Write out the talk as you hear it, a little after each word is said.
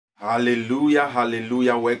Hallelujah,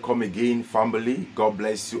 hallelujah. Welcome again, family. God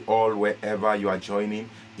bless you all wherever you are joining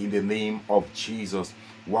in the name of Jesus.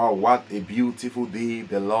 Wow, what a beautiful day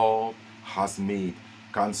the Lord has made.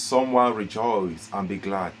 Can someone rejoice and be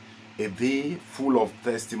glad? A day full of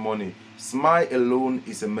testimony. Smile alone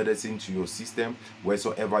is a medicine to your system.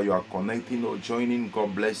 Wheresoever you are connecting or joining,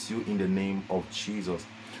 God bless you in the name of Jesus.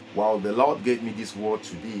 While the Lord gave me this word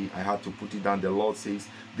today, I had to put it down. The Lord says,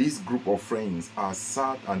 this group of friends are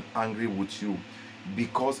sad and angry with you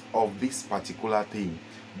because of this particular thing.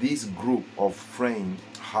 This group of friends,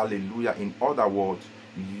 hallelujah, in other words,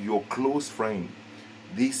 your close friend,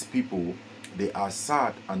 these people, they are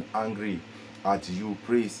sad and angry at you.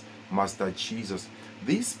 Praise Master Jesus.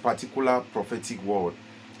 This particular prophetic word,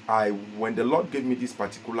 when the Lord gave me this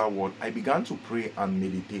particular word, I began to pray and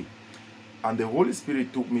meditate. And the Holy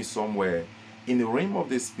Spirit took me somewhere in the realm of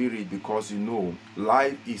the Spirit, because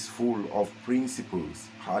life is full of principles.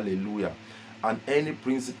 Hallelujah. And any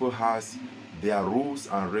principle has their rules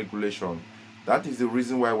and regulation. That is the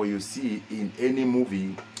reason why when you see in any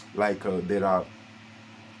movie, like there are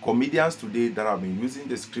comedians today that have been using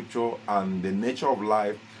the scripture and the nature of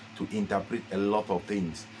life to interpret a lot of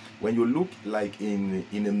things. When you look like in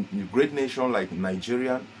a great nation like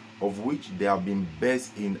Nigeria, of which they have been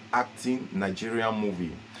best in acting Nigerian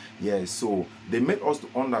movie. Yes, so they make us to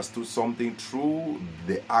understand something through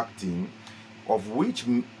the acting, of which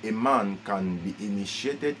a man can be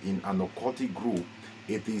initiated in an occultic group.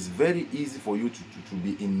 It is very easy for you to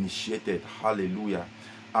be initiated. Hallelujah.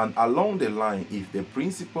 And along the line, if the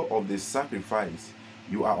principle of the sacrifice,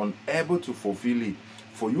 you are unable to fulfill it,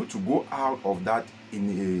 for you to go out of that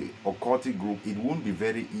in a occultic group, it won't be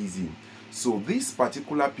very easy. So these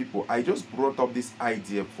particular people, I just brought up this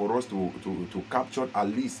idea for us to capture at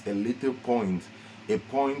least a little point, a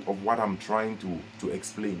point of what I'm trying to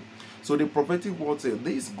explain. So the prophetic word says,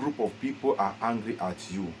 this group of people are angry at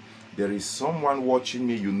you. There is someone watching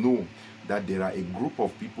me, you know that there are a group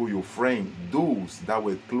of people, your friend, those that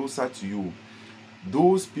were closer to you,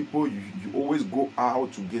 those people you always go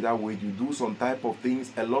out together with, you do some type of things,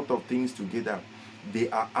 a lot of things together. They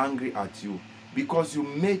are angry at you because you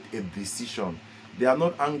made a decision. They are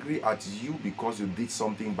not angry at you because you did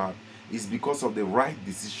something bad. It's because of the right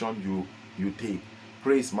decision you take.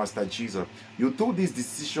 Praise Master Jesus. You took this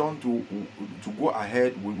decision to go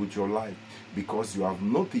ahead with your life because you have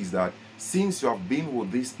noticed that since you have been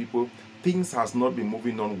with these people, things has not been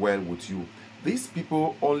moving on well with you. These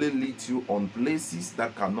people only lead you on places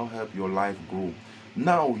that cannot help your life grow.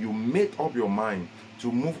 Now you made up your mind to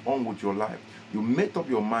move on with your life. You made up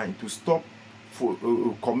your mind to stop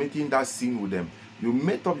committing that sin with them. You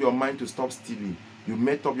made up your mind to stop stealing. You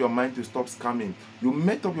made up your mind to stop scamming. You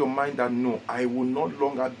made up your mind that no, I will no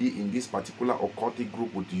longer be in this particular occultic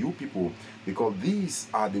group with you people, because these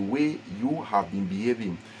are the way you have been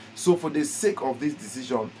behaving. So for the sake of this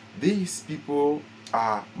decision, these people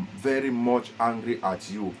are very much angry at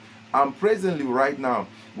you. And presently right now,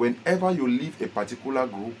 whenever you leave a particular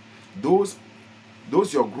group, those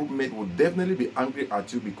your group mate will definitely be angry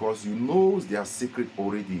at you because you know their secret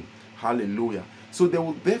already. Hallelujah. So they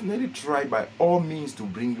will definitely try by all means to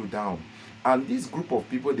bring you down. And this group of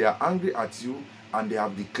people, they are angry at you and they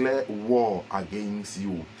have declared war against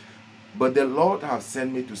you. But the Lord has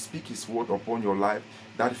sent me to speak his word upon your life,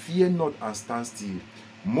 that fear not and stand still.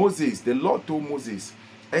 Moses, the Lord told Moses,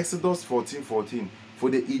 Exodus 14:14, for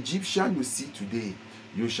the Egyptian you see today,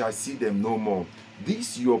 you shall see them no more.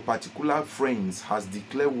 This your particular friends has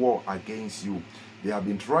declared war against you. They have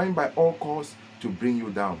been trying by all costs to bring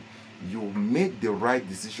you down. You made the right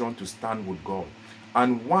decision to stand with God.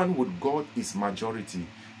 And one with God is majority.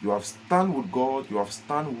 You have stand with God, you have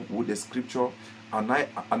stand with the scripture, and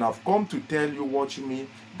I've come to tell you watching me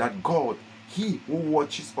that God, he who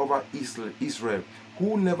watches over Israel,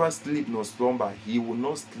 who never sleep nor slumber, he will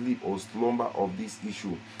not sleep or slumber of this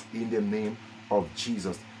issue in the name of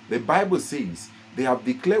Jesus. The Bible says they have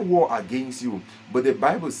declared war against you, but the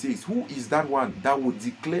Bible says, who is that one that will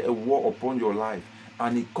declare a war upon your life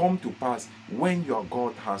and it come to pass when your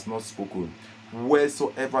God has not spoken?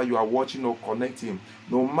 Wheresoever you are watching or connecting,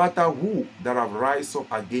 no matter who that have rise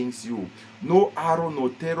up against you, no arrow, no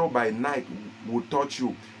terror by night will touch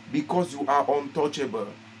you, because you are untouchable.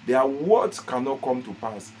 Their words cannot come to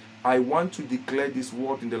pass. I want to declare this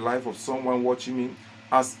word in the life of someone watching me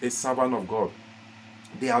as a servant of God.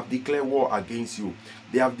 They have declared war against you.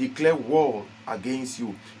 They have declared war against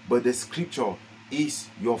you. But the scripture is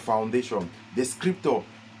your foundation. The scripture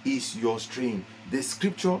is your strength. The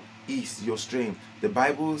scripture is your strength. The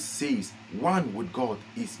Bible says, one with God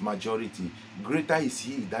is majority. Greater is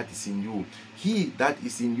he that is in you. He that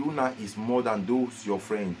is in you now is more than those your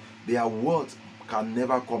friends. Their words can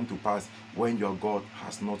never come to pass when your God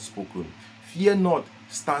has not spoken. Fear not,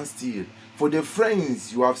 stand still. For the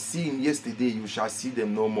friends you have seen yesterday, you shall see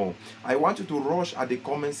them no more. I want you to rush at the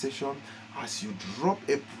comment section as you drop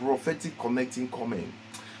a prophetic connecting comment.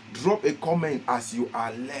 Drop a comment as you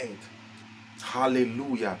are led.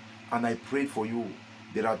 Hallelujah. And I pray for you.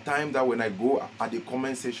 There are times that when I go at the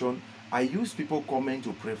comment section, I use people comment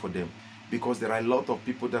to pray for them, because there are a lot of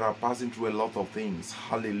people that are passing through a lot of things.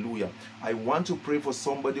 Hallelujah. I want to pray for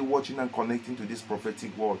somebody watching and connecting to this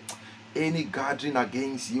prophetic word. Any gathering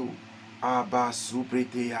against you, Abba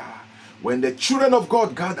Supretea. When the children of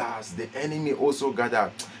God gathers, the enemy also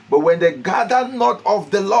gather. But when they gather not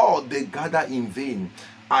of the Lord, they gather in vain.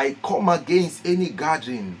 I come against any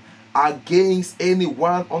gathering, against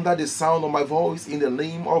anyone under the sound of my voice in the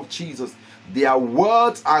name of Jesus. Their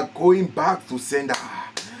words are going back to sender.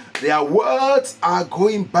 Their words are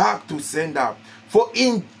going back to sender. For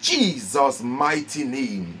in Jesus' mighty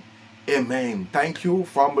name, amen. Thank you,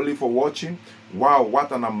 family, for watching. Wow,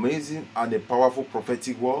 what an amazing and a powerful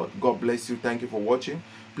prophetic word. God bless you. Thank you for watching.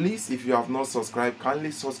 Please, if you have not subscribed,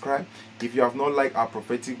 kindly subscribe. If you have not liked our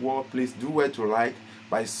prophetic word, please do well to like.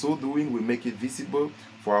 By so doing, we make it visible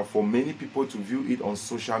for many people to view it on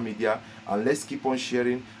social media. And let's keep on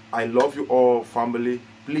sharing. I love you all, family.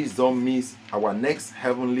 Please don't miss our next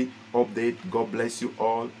heavenly update. God bless you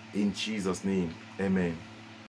all in Jesus' name. Amen.